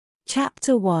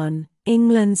Chapter 1: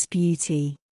 England's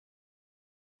Beauty.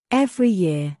 Every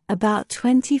year, about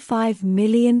 25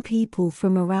 million people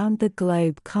from around the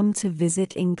globe come to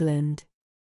visit England.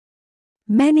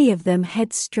 Many of them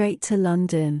head straight to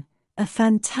London, a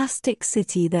fantastic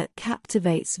city that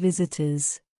captivates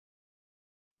visitors.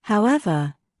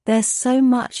 However, there's so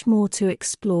much more to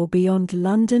explore beyond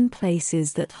London,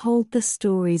 places that hold the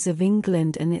stories of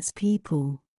England and its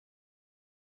people.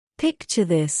 Picture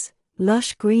this: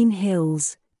 lush green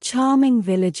hills, charming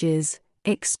villages,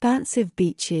 expansive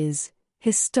beaches,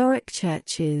 historic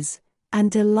churches, and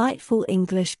delightful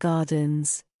English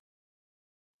gardens.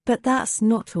 But that's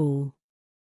not all.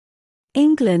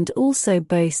 England also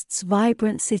boasts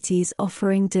vibrant cities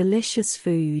offering delicious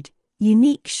food,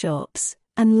 unique shops,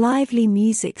 and lively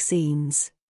music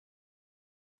scenes.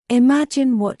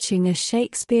 Imagine watching a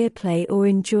Shakespeare play or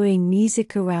enjoying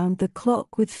music around the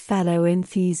clock with fellow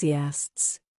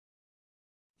enthusiasts.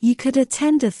 You could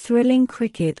attend a thrilling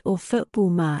cricket or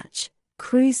football match,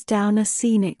 cruise down a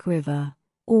scenic river,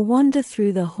 or wander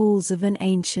through the halls of an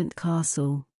ancient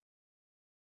castle.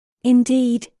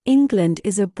 Indeed, England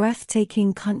is a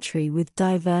breathtaking country with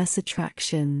diverse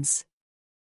attractions.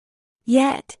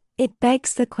 Yet, it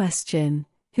begs the question,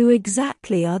 who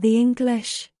exactly are the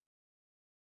English?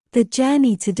 The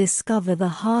journey to discover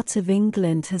the heart of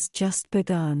England has just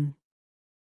begun.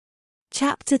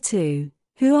 Chapter 2: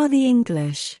 Who are the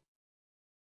English?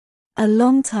 A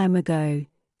long time ago,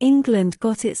 England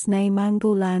got its name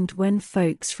Angleland when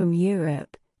folks from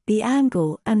Europe, the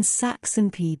Angle and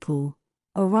Saxon people,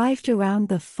 arrived around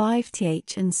the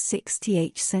 5th and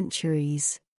 6th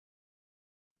centuries.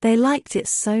 They liked it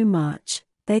so much,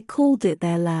 they called it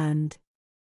their land.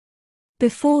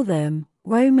 Before them,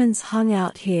 Romans hung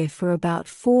out here for about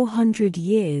 400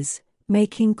 years,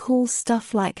 making cool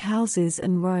stuff like houses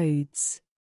and roads.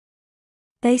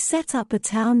 They set up a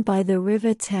town by the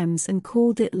River Thames and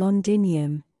called it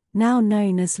Londinium, now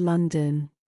known as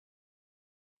London.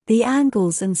 The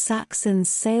Angles and Saxons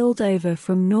sailed over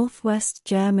from northwest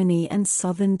Germany and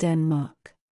southern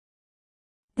Denmark.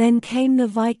 Then came the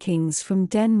Vikings from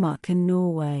Denmark and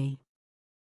Norway.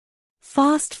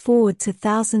 Fast forward to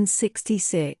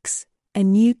 1066, a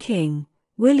new king,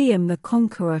 William the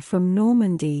Conqueror from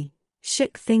Normandy,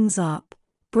 shook things up,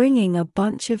 bringing a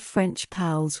bunch of French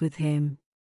pals with him.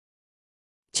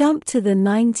 Jump to the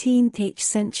 19th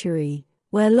century,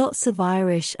 where lots of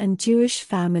Irish and Jewish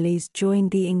families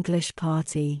joined the English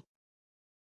party.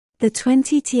 The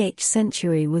 20th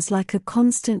century was like a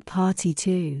constant party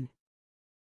too.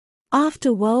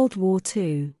 After World War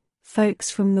II, folks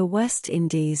from the West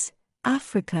Indies,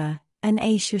 Africa, and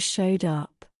Asia showed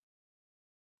up.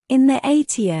 In the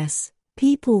 80s,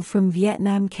 people from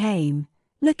Vietnam came,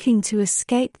 looking to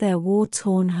escape their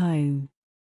war-torn home.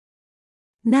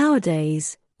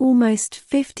 Nowadays, almost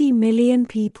 50 million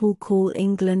people call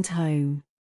England home.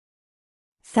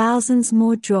 Thousands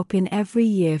more drop in every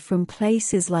year from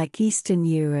places like Eastern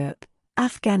Europe,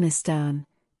 Afghanistan,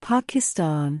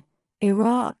 Pakistan,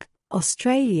 Iraq,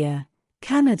 Australia,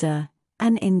 Canada,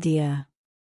 and India.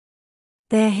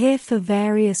 They're here for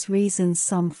various reasons,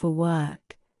 some for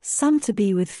work, some to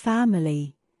be with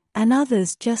family, and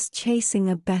others just chasing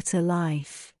a better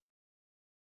life.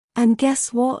 And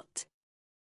guess what?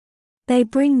 They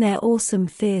bring their awesome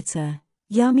theatre,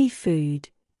 yummy food,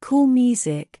 cool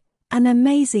music, and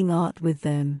amazing art with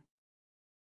them.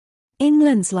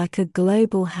 England's like a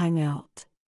global hangout.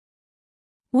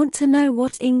 Want to know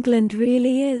what England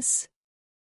really is?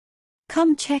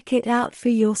 Come check it out for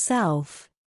yourself.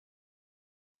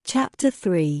 Chapter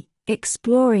 3: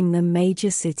 Exploring the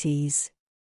major cities.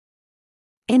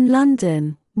 In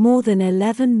London, more than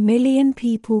 11 million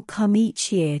people come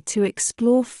each year to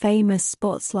explore famous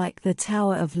spots like the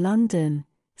Tower of London,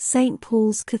 St.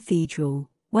 Paul's Cathedral,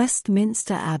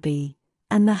 Westminster Abbey,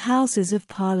 and the Houses of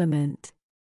Parliament.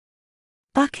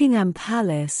 Buckingham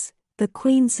Palace, the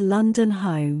Queen's London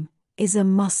home, is a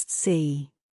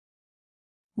must-see.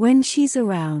 When she's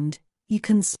around, you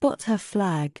can spot her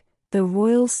flag, the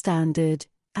Royal Standard,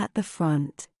 at the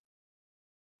front.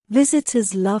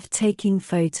 Visitors love taking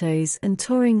photos and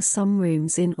touring some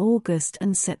rooms in August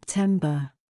and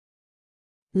September.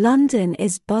 London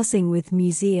is buzzing with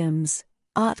museums,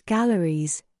 art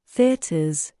galleries,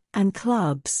 theatres, and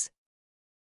clubs.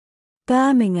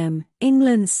 Birmingham,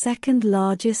 England's second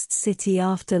largest city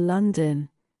after London,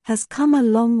 has come a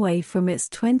long way from its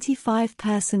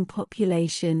 25-person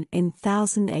population in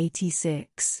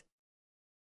 1086.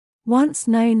 Once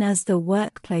known as the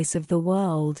workplace of the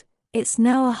world, it's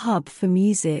now a hub for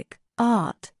music,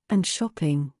 art, and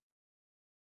shopping.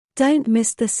 Don't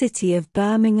miss the City of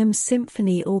Birmingham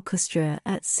Symphony Orchestra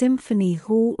at Symphony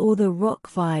Hall or the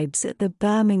rock vibes at the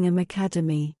Birmingham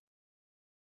Academy.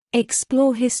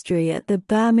 Explore history at the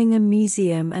Birmingham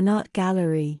Museum and Art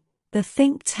Gallery, the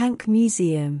Think Tank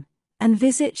Museum, and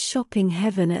visit shopping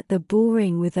heaven at the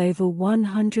Bullring with over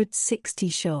 160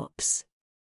 shops.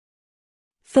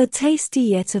 For tasty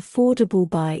yet affordable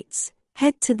bites,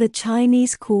 head to the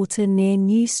Chinese Quarter near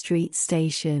New Street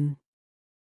Station.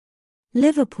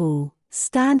 Liverpool,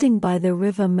 standing by the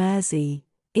River Mersey,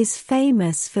 is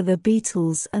famous for the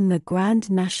Beatles and the Grand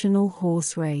National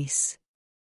Horse Race.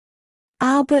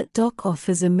 Albert Dock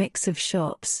offers a mix of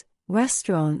shops,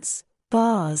 restaurants,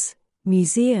 bars,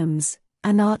 museums,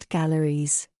 and art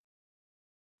galleries.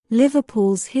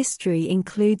 Liverpool's history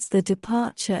includes the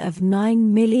departure of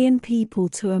 9 million people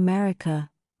to America,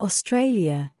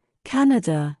 Australia,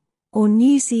 Canada, or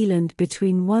New Zealand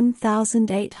between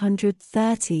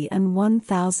 1830 and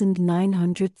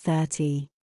 1930.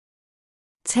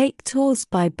 Take tours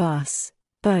by bus,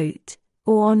 boat,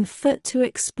 or on foot to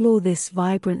explore this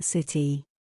vibrant city.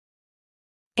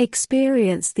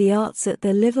 Experience the arts at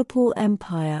the Liverpool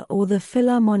Empire or the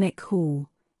Philharmonic Hall,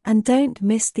 and don't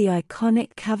miss the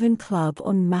iconic Cavern Club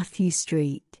on Matthew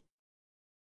Street.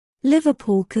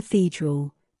 Liverpool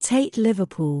Cathedral, Tate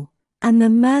Liverpool, and the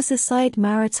Merseyside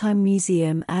Maritime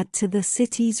Museum add to the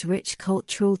city's rich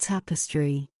cultural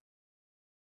tapestry.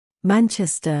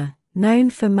 Manchester,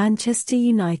 known for Manchester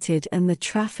United and the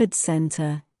Trafford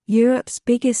Centre, Europe's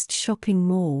biggest shopping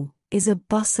mall, is a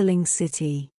bustling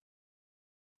city.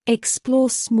 Explore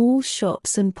small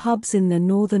shops and pubs in the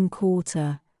Northern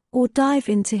Quarter, or dive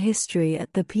into history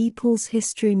at the People's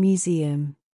History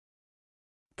Museum.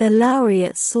 The Lowry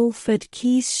at Salford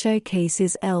Quays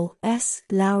showcases L.S.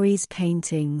 Lowry's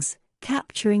paintings,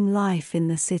 capturing life in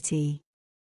the city.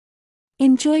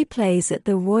 Enjoy plays at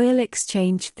the Royal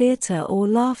Exchange Theatre or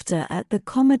laughter at the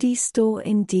Comedy Store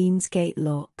in Deansgate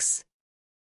Locks.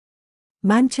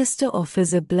 Manchester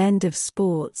offers a blend of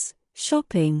sports,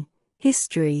 shopping,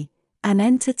 history, and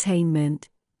entertainment,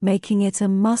 making it a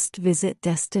must-visit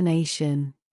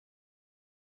destination.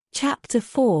 Chapter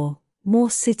 4: More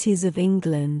Cities of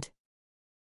England.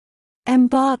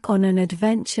 Embark on an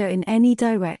adventure in any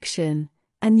direction,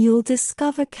 and you'll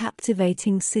discover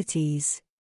captivating cities.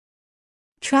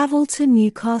 Travel to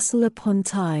Newcastle upon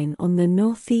Tyne on the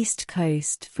northeast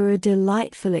coast for a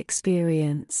delightful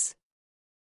experience.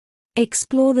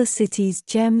 Explore the city's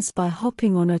gems by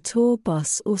hopping on a tour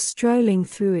bus or strolling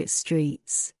through its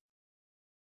streets.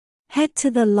 Head to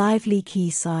the lively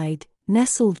quayside,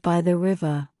 nestled by the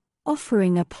river,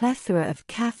 offering a plethora of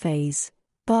cafes,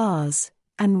 bars,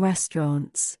 and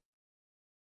restaurants.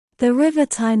 The River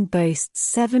Tyne boasts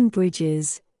 7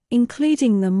 bridges,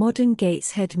 including the modern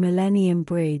Gateshead Millennium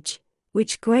Bridge,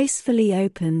 which gracefully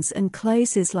opens and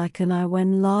closes like an eye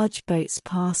when large boats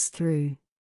pass through.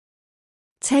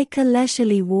 Take a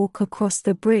leisurely walk across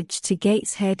the bridge to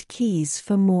Gateshead Quays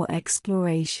for more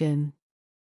exploration.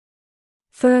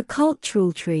 For a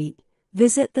cultural treat,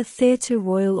 visit the Theatre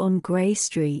Royal on Grey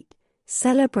Street,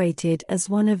 celebrated as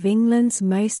one of England's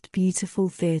most beautiful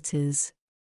theatres.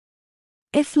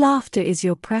 If laughter is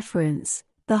your preference,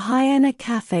 the Hyena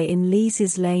Cafe in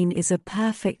Lees's Lane is a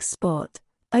perfect spot,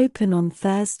 open on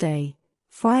Thursday,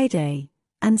 Friday,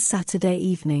 and Saturday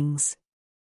evenings.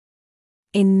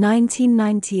 In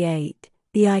 1998,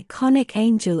 the iconic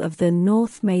Angel of the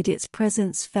North made its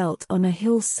presence felt on a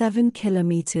hill 7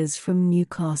 kilometers from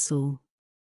Newcastle.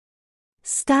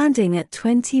 Standing at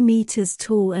 20 meters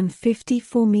tall and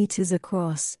 54 meters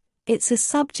across, it's a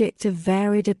subject of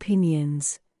varied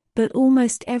opinions, but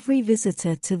almost every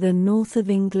visitor to the north of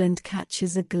England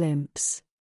catches a glimpse.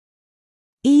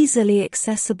 Easily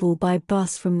accessible by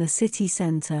bus from the city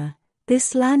centre,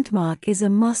 this landmark is a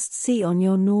must-see on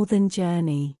your northern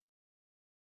journey.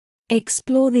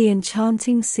 Explore the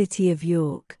enchanting city of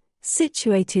York,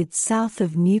 situated south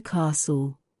of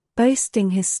Newcastle, boasting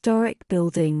historic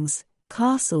buildings,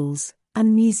 castles,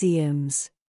 and museums.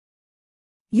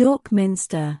 York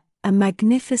Minster, a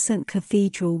magnificent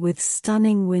cathedral with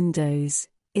stunning windows,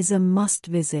 is a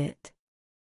must-visit.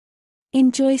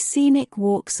 Enjoy scenic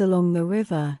walks along the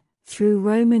river, through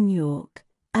Roman York,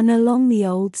 and along the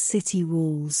old city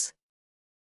walls.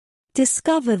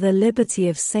 Discover the Liberty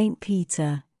of St.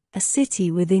 Peter, a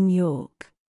city within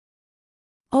York.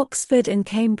 Oxford and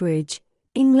Cambridge,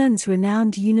 England's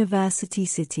renowned university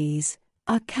cities,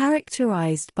 are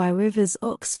characterized by rivers,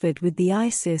 Oxford with the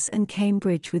Isis and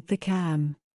Cambridge with the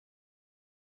Cam.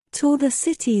 Tour the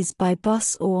cities by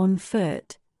bus or on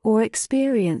foot, or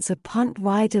experience a punt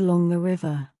ride along the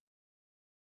river.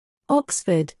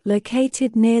 Oxford,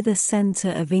 located near the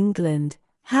centre of England,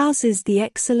 houses the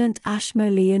excellent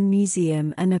Ashmolean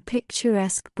Museum and a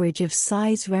picturesque bridge of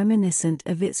size reminiscent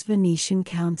of its Venetian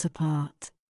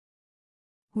counterpart.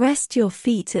 Rest your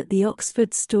feet at the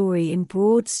Oxford Story in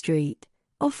Broad Street,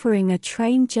 offering a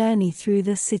train journey through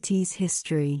the city's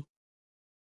history.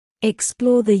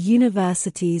 Explore the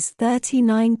university's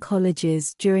 39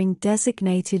 colleges during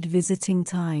designated visiting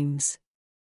times.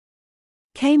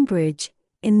 Cambridge,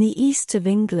 in the east of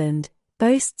England,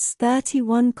 boasts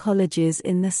 31 colleges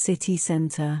in the city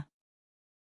centre.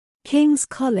 King's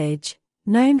College,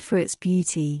 known for its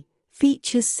beauty,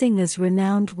 features singers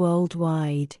renowned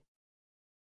worldwide.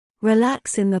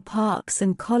 Relax in the parks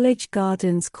and college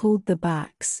gardens called the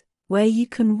Backs, where you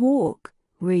can walk,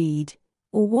 read,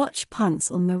 or watch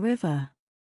punts on the river.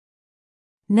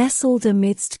 Nestled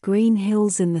amidst green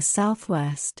hills in the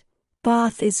southwest,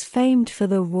 Bath is famed for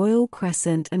the Royal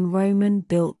Crescent and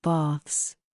Roman-built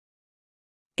baths.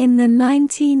 In the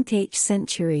 19th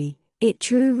century, it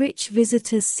drew rich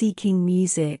visitors seeking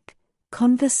music,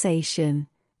 conversation,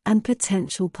 and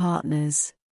potential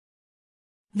partners.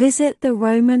 Visit the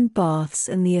Roman baths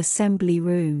and the assembly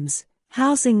rooms,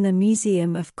 housing the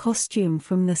Museum of Costume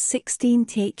from the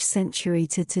 16th century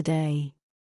to today.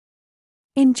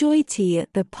 Enjoy tea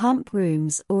at the pump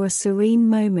rooms or a serene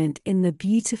moment in the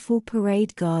beautiful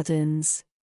parade gardens.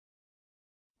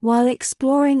 While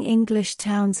exploring English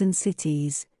towns and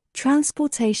cities,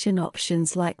 transportation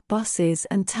options like buses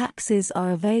and taxis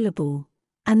are available,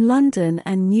 and London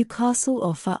and Newcastle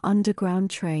offer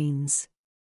underground trains.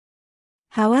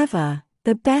 However,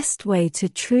 the best way to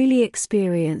truly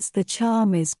experience the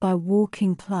charm is by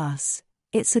walking, plus,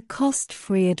 it's a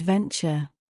cost-free adventure.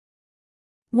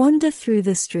 Wander through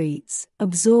the streets,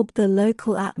 absorb the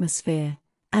local atmosphere,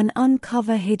 and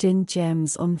uncover hidden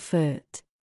gems on foot.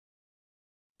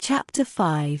 Chapter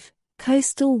 5: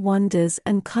 Coastal Wonders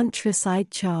and Countryside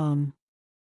Charm.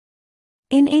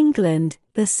 In England,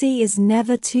 the sea is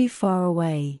never too far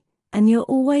away, and you're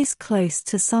always close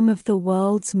to some of the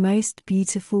world's most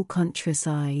beautiful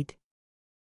countryside.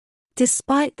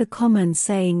 Despite the common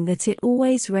saying that it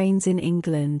always rains in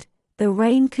England, the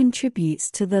rain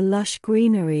contributes to the lush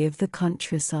greenery of the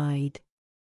countryside.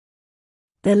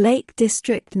 The Lake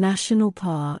District National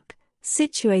Park,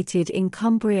 situated in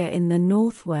Cumbria in the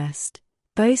northwest,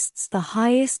 boasts the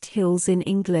highest hills in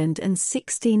England and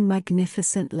 16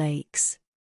 magnificent lakes.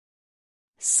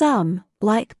 Some,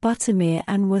 like Buttermere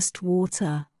and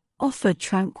Westwater, offer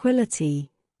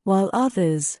tranquility, while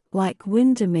others, like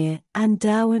Windermere and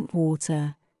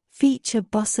Derwentwater, feature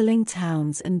bustling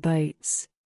towns and boats.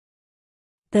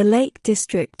 The Lake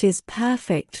District is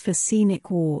perfect for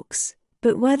scenic walks,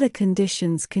 but weather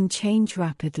conditions can change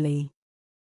rapidly.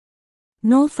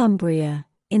 Northumbria,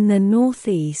 in the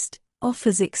northeast,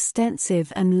 offers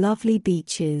extensive and lovely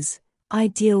beaches,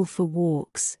 ideal for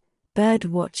walks, bird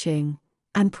watching,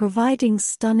 and providing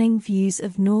stunning views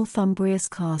of Northumbria's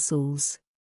castles.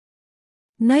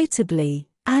 Notably,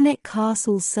 Alnwick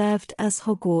Castle served as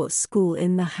Hogwarts School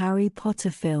in the Harry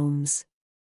Potter films.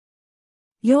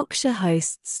 Yorkshire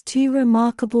hosts 2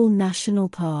 remarkable national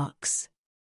parks.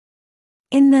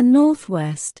 In the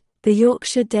northwest, the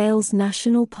Yorkshire Dales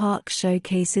National Park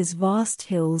showcases vast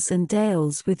hills and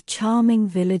dales with charming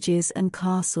villages and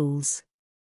castles.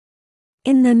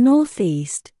 In the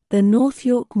northeast, the North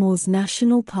York Moors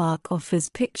National Park offers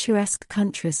picturesque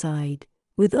countryside,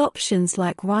 with options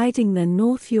like riding the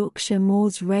North Yorkshire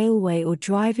Moors Railway or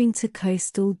driving to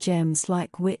coastal gems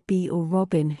like Whitby or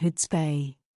Robin Hood's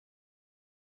Bay.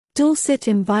 Dorset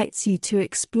invites you to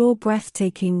explore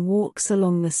breathtaking walks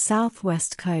along the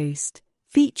southwest coast,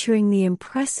 featuring the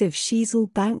impressive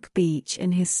Sheasel Bank Beach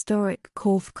and historic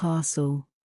Corfe Castle.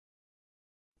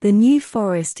 The New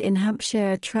Forest in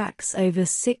Hampshire attracts over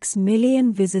 6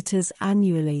 million visitors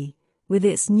annually, with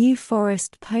its New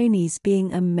Forest ponies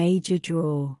being a major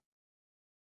draw.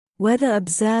 Whether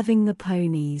observing the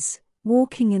ponies,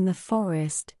 walking in the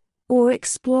forest, or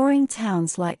exploring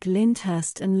towns like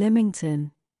Lyndhurst and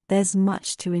Lymington, there's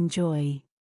much to enjoy.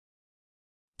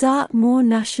 Dartmoor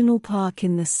National Park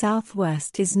in the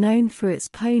southwest is known for its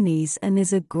ponies and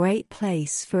is a great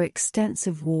place for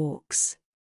extensive walks.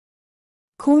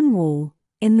 Cornwall,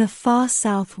 in the far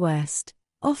southwest,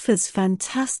 offers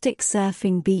fantastic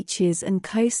surfing beaches and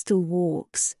coastal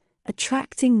walks,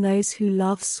 attracting those who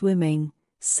love swimming,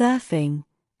 surfing,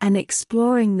 and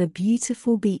exploring the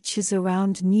beautiful beaches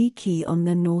around Newquay on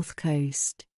the north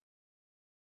coast.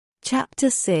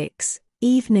 Chapter 6: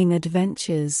 Evening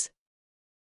Adventures.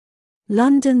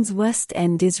 London's West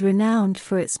End is renowned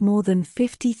for its more than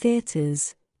 50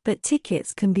 theatres, but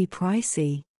tickets can be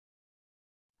pricey.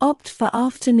 Opt for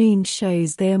afternoon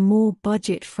shows, they are more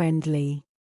budget-friendly.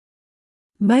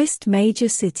 Most major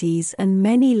cities and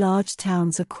many large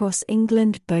towns across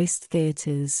England boast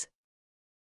theatres.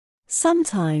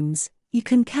 Sometimes, you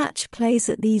can catch plays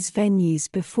at these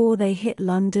venues before they hit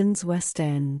London's West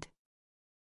End.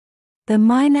 The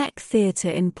Minack Theatre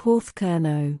in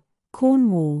Porthcurno,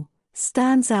 Cornwall,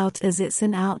 stands out as it's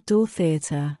an outdoor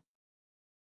theatre.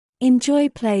 Enjoy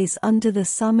plays under the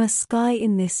summer sky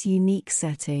in this unique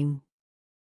setting.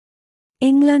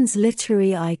 England's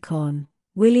literary icon,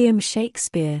 William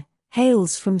Shakespeare,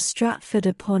 hails from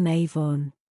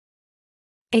Stratford-upon-Avon.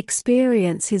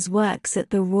 Experience his works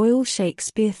at the Royal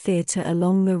Shakespeare Theatre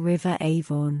along the River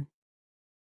Avon.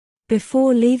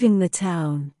 Before leaving the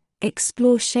town,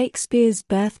 explore Shakespeare's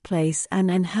birthplace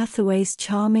and Anne Hathaway's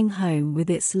charming home with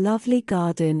its lovely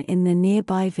garden in the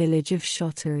nearby village of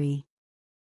Shottery.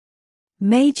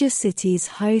 Major cities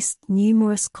host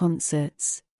numerous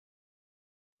concerts.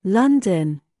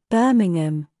 London,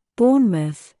 Birmingham,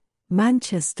 Bournemouth,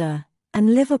 Manchester,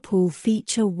 and Liverpool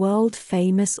feature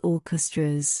world-famous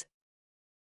orchestras.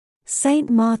 St.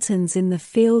 Martin's in the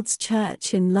Fields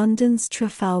Church in London's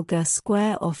Trafalgar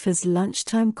Square offers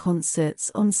lunchtime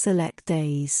concerts on select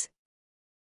days.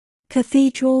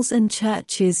 Cathedrals and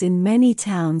churches in many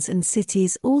towns and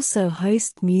cities also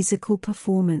host musical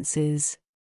performances.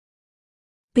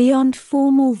 Beyond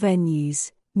formal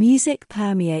venues, music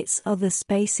permeates other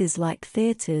spaces like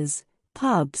theatres,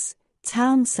 pubs,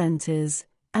 town centres,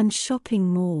 and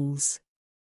shopping malls.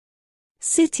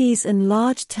 Cities and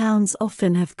large towns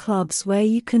often have clubs where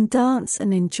you can dance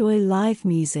and enjoy live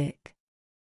music.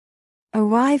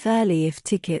 Arrive early if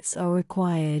tickets are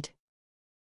required.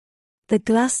 The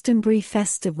Glastonbury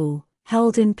Festival,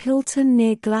 held in Pilton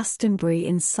near Glastonbury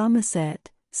in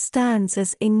Somerset, stands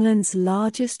as England's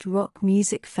largest rock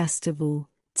music festival,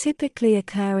 typically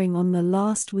occurring on the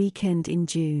last weekend in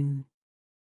June.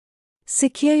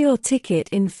 Secure your ticket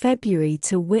in February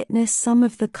to witness some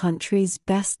of the country's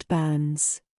best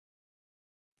bands.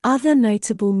 Other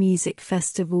notable music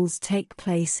festivals take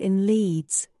place in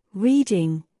Leeds,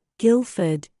 Reading,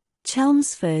 Guildford,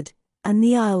 Chelmsford, and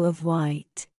the Isle of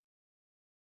Wight.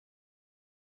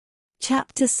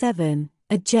 Chapter 7: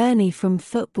 A Journey from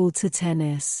Football to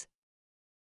Tennis.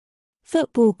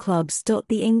 Football clubs dot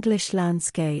the English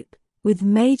landscape, with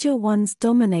major ones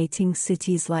dominating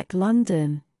cities like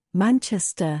London,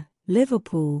 Manchester,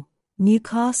 Liverpool,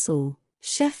 Newcastle,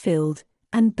 Sheffield,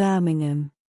 and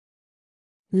Birmingham.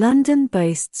 London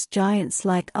boasts giants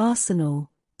like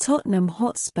Arsenal, Tottenham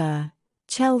Hotspur,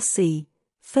 Chelsea,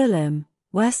 Fulham,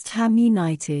 West Ham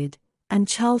United, and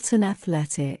Charlton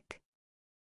Athletic.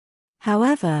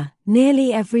 However,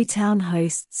 nearly every town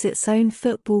hosts its own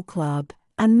football club,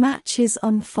 and matches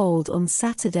unfold on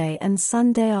Saturday and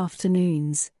Sunday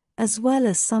afternoons, as well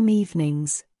as some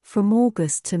evenings, from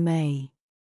August to May.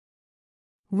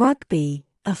 Rugby,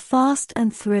 a fast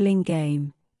and thrilling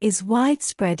game, is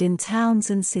widespread in towns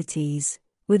and cities,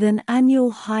 with an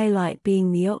annual highlight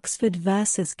being the Oxford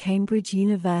versus Cambridge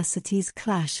University's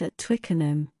clash at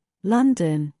Twickenham,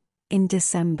 London, in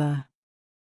December.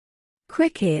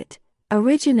 Cricket,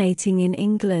 originating in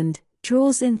England,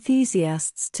 draws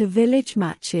enthusiasts to village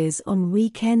matches on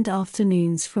weekend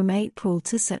afternoons from April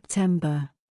to September.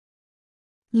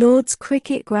 Lord's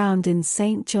Cricket Ground in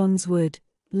St John's Wood,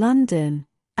 London,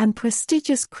 and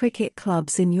prestigious cricket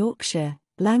clubs in Yorkshire,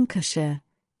 Lancashire,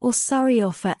 or Surrey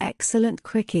offer excellent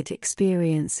cricket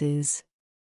experiences.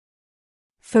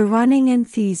 For running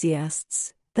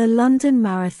enthusiasts, the London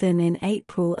Marathon in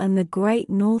April and the Great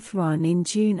North Run in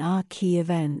June are key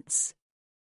events.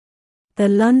 The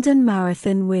London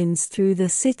Marathon winds through the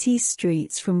city's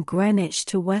streets from Greenwich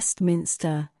to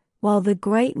Westminster, while the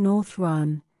Great North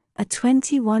Run, a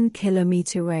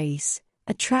 21-kilometre race,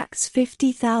 attracts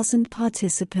 50,000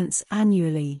 participants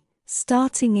annually,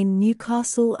 starting in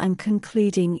Newcastle and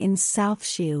concluding in South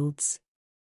Shields.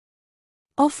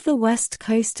 Off the west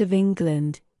coast of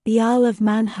England, the Isle of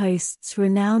Man hosts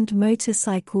renowned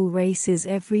motorcycle races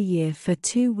every year for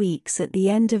 2 weeks at the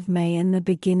end of May and the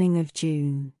beginning of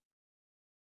June.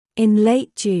 In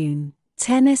late June,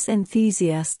 tennis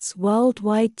enthusiasts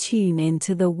worldwide tune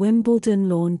into the Wimbledon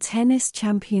Lawn Tennis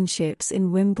Championships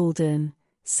in Wimbledon,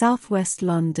 southwest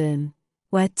London,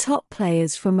 where top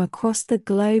players from across the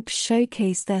globe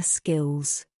showcase their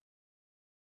skills.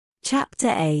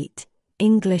 Chapter 8: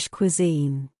 English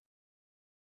Cuisine.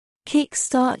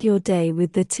 Kickstart your day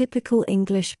with the typical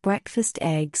English breakfast: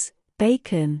 eggs,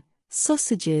 bacon,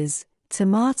 sausages,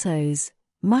 tomatoes,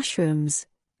 mushrooms,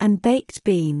 and baked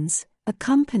beans,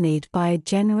 accompanied by a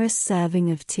generous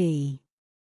serving of tea.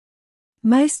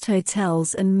 Most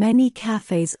hotels and many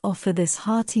cafes offer this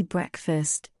hearty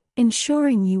breakfast,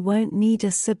 ensuring you won't need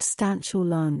a substantial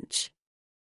lunch.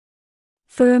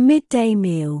 For a midday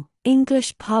meal,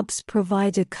 English pubs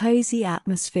provide a cozy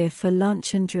atmosphere for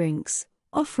lunch and drinks,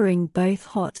 offering both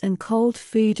hot and cold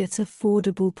food at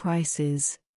affordable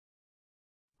prices.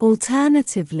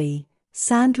 Alternatively,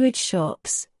 sandwich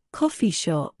shops, coffee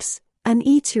shops, and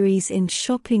eateries in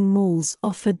shopping malls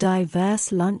offer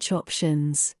diverse lunch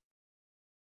options.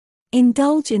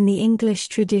 Indulge in the English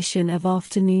tradition of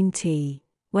afternoon tea,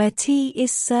 where tea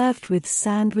is served with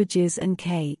sandwiches and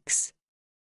cakes.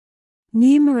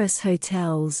 Numerous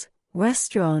hotels,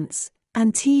 restaurants,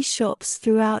 and tea shops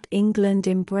throughout England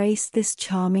embrace this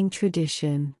charming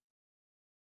tradition.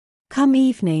 Come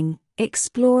evening,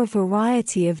 explore a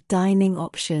variety of dining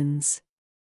options.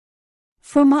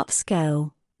 From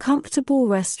upscale, comfortable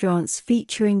restaurants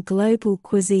featuring global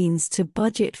cuisines to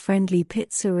budget-friendly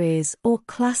pizzerias or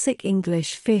classic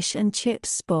English fish and chips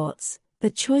spots, the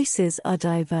choices are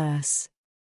diverse.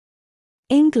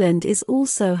 England is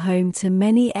also home to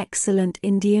many excellent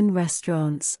Indian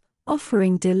restaurants,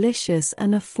 offering delicious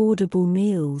and affordable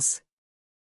meals.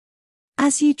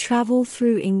 As you travel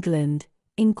through England,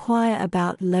 inquire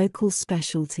about local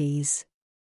specialties.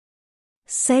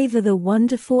 Savor the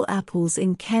wonderful apples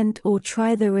in Kent or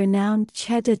try the renowned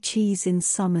cheddar cheese in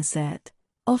Somerset,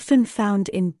 often found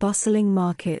in bustling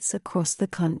markets across the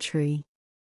country.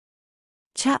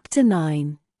 Chapter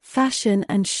 9: Fashion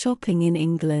and Shopping in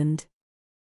England.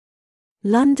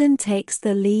 London takes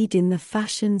the lead in the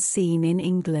fashion scene in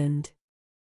England.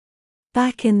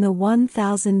 Back in the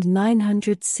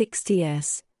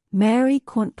 1960s, Mary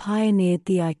Quant pioneered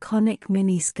the iconic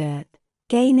miniskirt,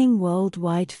 gaining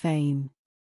worldwide fame.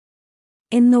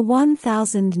 In the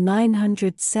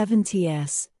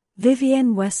 1970s,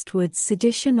 Vivienne Westwood's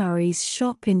Seditionaries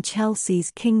shop in Chelsea's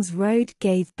King's Road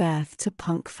gave birth to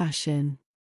punk fashion.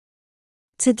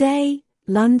 Today,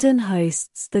 London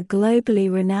hosts the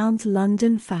globally renowned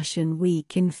London Fashion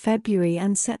Week in February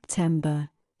and September,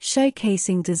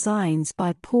 showcasing designs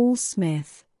by Paul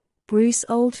Smith, Bruce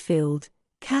Oldfield,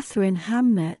 Catherine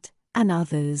Hamnett, and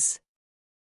others.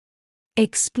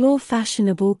 Explore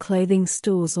fashionable clothing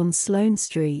stores on Sloane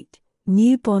Street,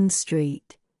 New Bond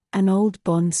Street, and Old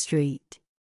Bond Street.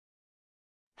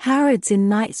 Harrods in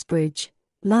Knightsbridge,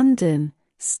 London,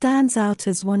 stands out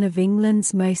as one of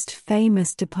England's most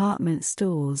famous department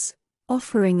stores,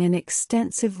 offering an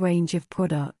extensive range of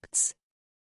products.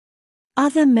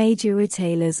 Other major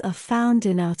retailers are found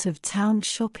in out-of-town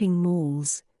shopping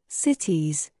malls,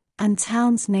 cities, and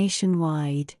towns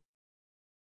nationwide.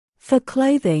 For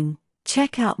clothing,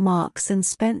 check out Marks &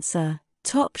 Spencer,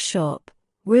 Topshop,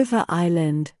 River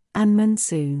Island, and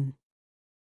Monsoon.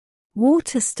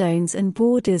 Waterstones and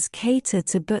Borders cater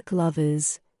to book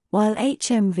lovers, while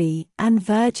HMV and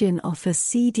Virgin offer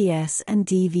CDs and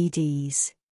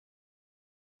DVDs.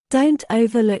 Don't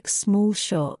overlook small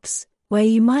shops, where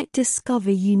you might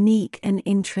discover unique and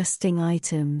interesting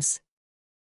items.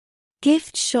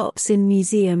 Gift shops in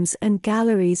museums and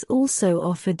galleries also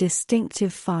offer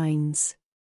distinctive finds.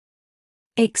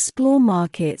 Explore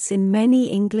markets in many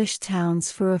English towns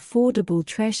for affordable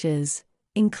treasures,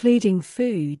 including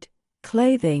food,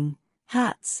 clothing,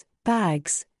 hats,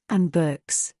 bags, and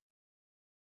books.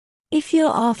 If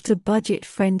you're after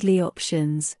budget-friendly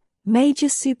options, major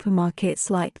supermarkets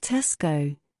like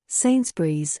Tesco,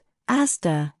 Sainsbury's,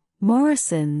 Asda,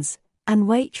 Morrisons, and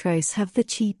Waitrose have the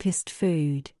cheapest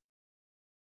food.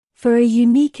 For a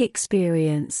unique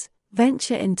experience,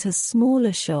 venture into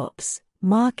smaller shops,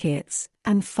 markets,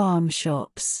 and farm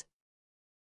shops.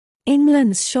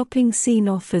 England's shopping scene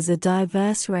offers a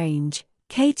diverse range,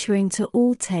 catering to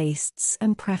all tastes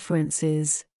and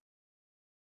preferences.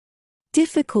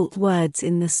 Difficult words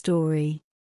in the story.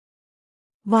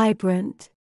 Vibrant.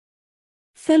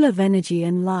 Full of energy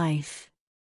and life.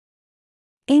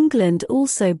 England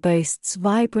also boasts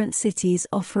vibrant cities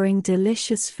offering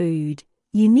delicious food,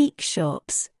 unique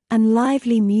shops, and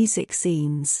lively music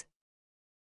scenes.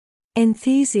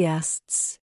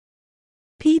 Enthusiasts.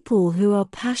 People who are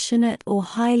passionate or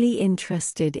highly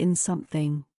interested in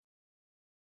something.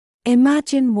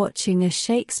 Imagine watching a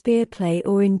Shakespeare play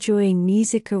or enjoying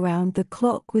music around the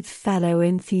clock with fellow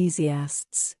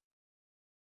enthusiasts.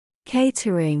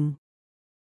 Catering.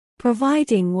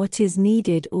 Providing what is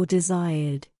needed or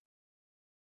desired.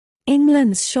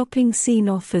 England's shopping scene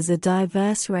offers a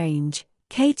diverse range,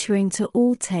 catering to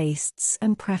all tastes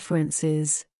and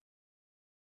preferences.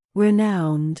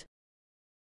 Renowned.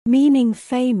 Meaning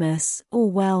famous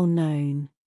or well known.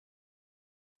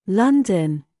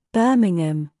 London,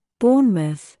 Birmingham,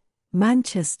 Bournemouth,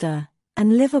 Manchester,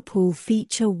 and Liverpool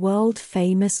feature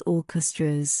world-famous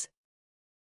orchestras.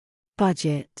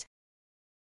 Budget.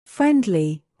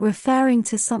 Friendly, referring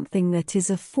to something that is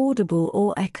affordable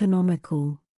or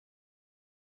economical.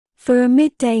 For a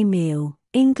midday meal,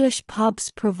 English pubs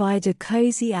provide a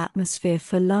cozy atmosphere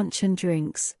for lunch and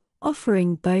drinks,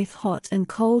 offering both hot and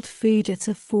cold food at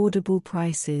affordable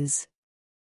prices.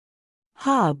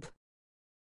 Hub.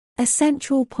 A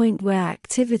central point where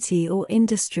activity or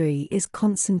industry is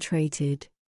concentrated.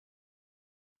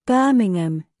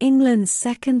 Birmingham, England's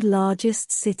second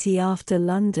largest city after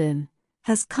London,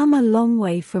 has come a long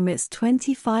way from its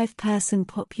 25-person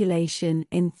population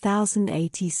in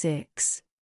 1086.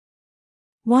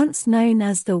 Once known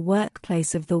as the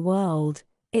workplace of the world,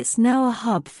 it's now a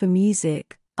hub for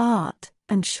music, art,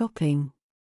 and shopping.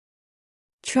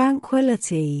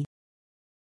 Tranquility.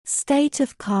 State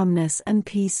of calmness and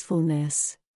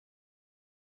peacefulness.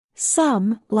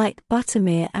 Some, like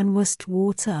Buttermere and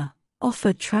Westwater,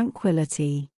 offer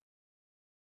tranquility.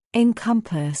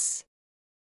 Encompass.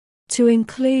 To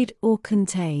include or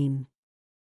contain.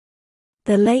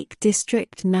 The Lake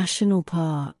District National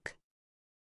Park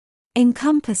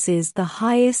encompasses the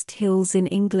highest hills in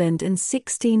England and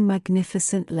 16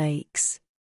 magnificent lakes.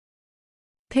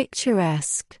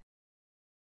 Picturesque.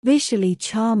 Visually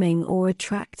charming or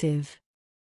attractive.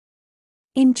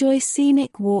 Enjoy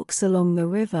scenic walks along the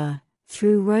river,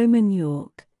 through Roman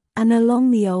York, and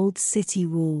along the old city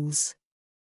walls.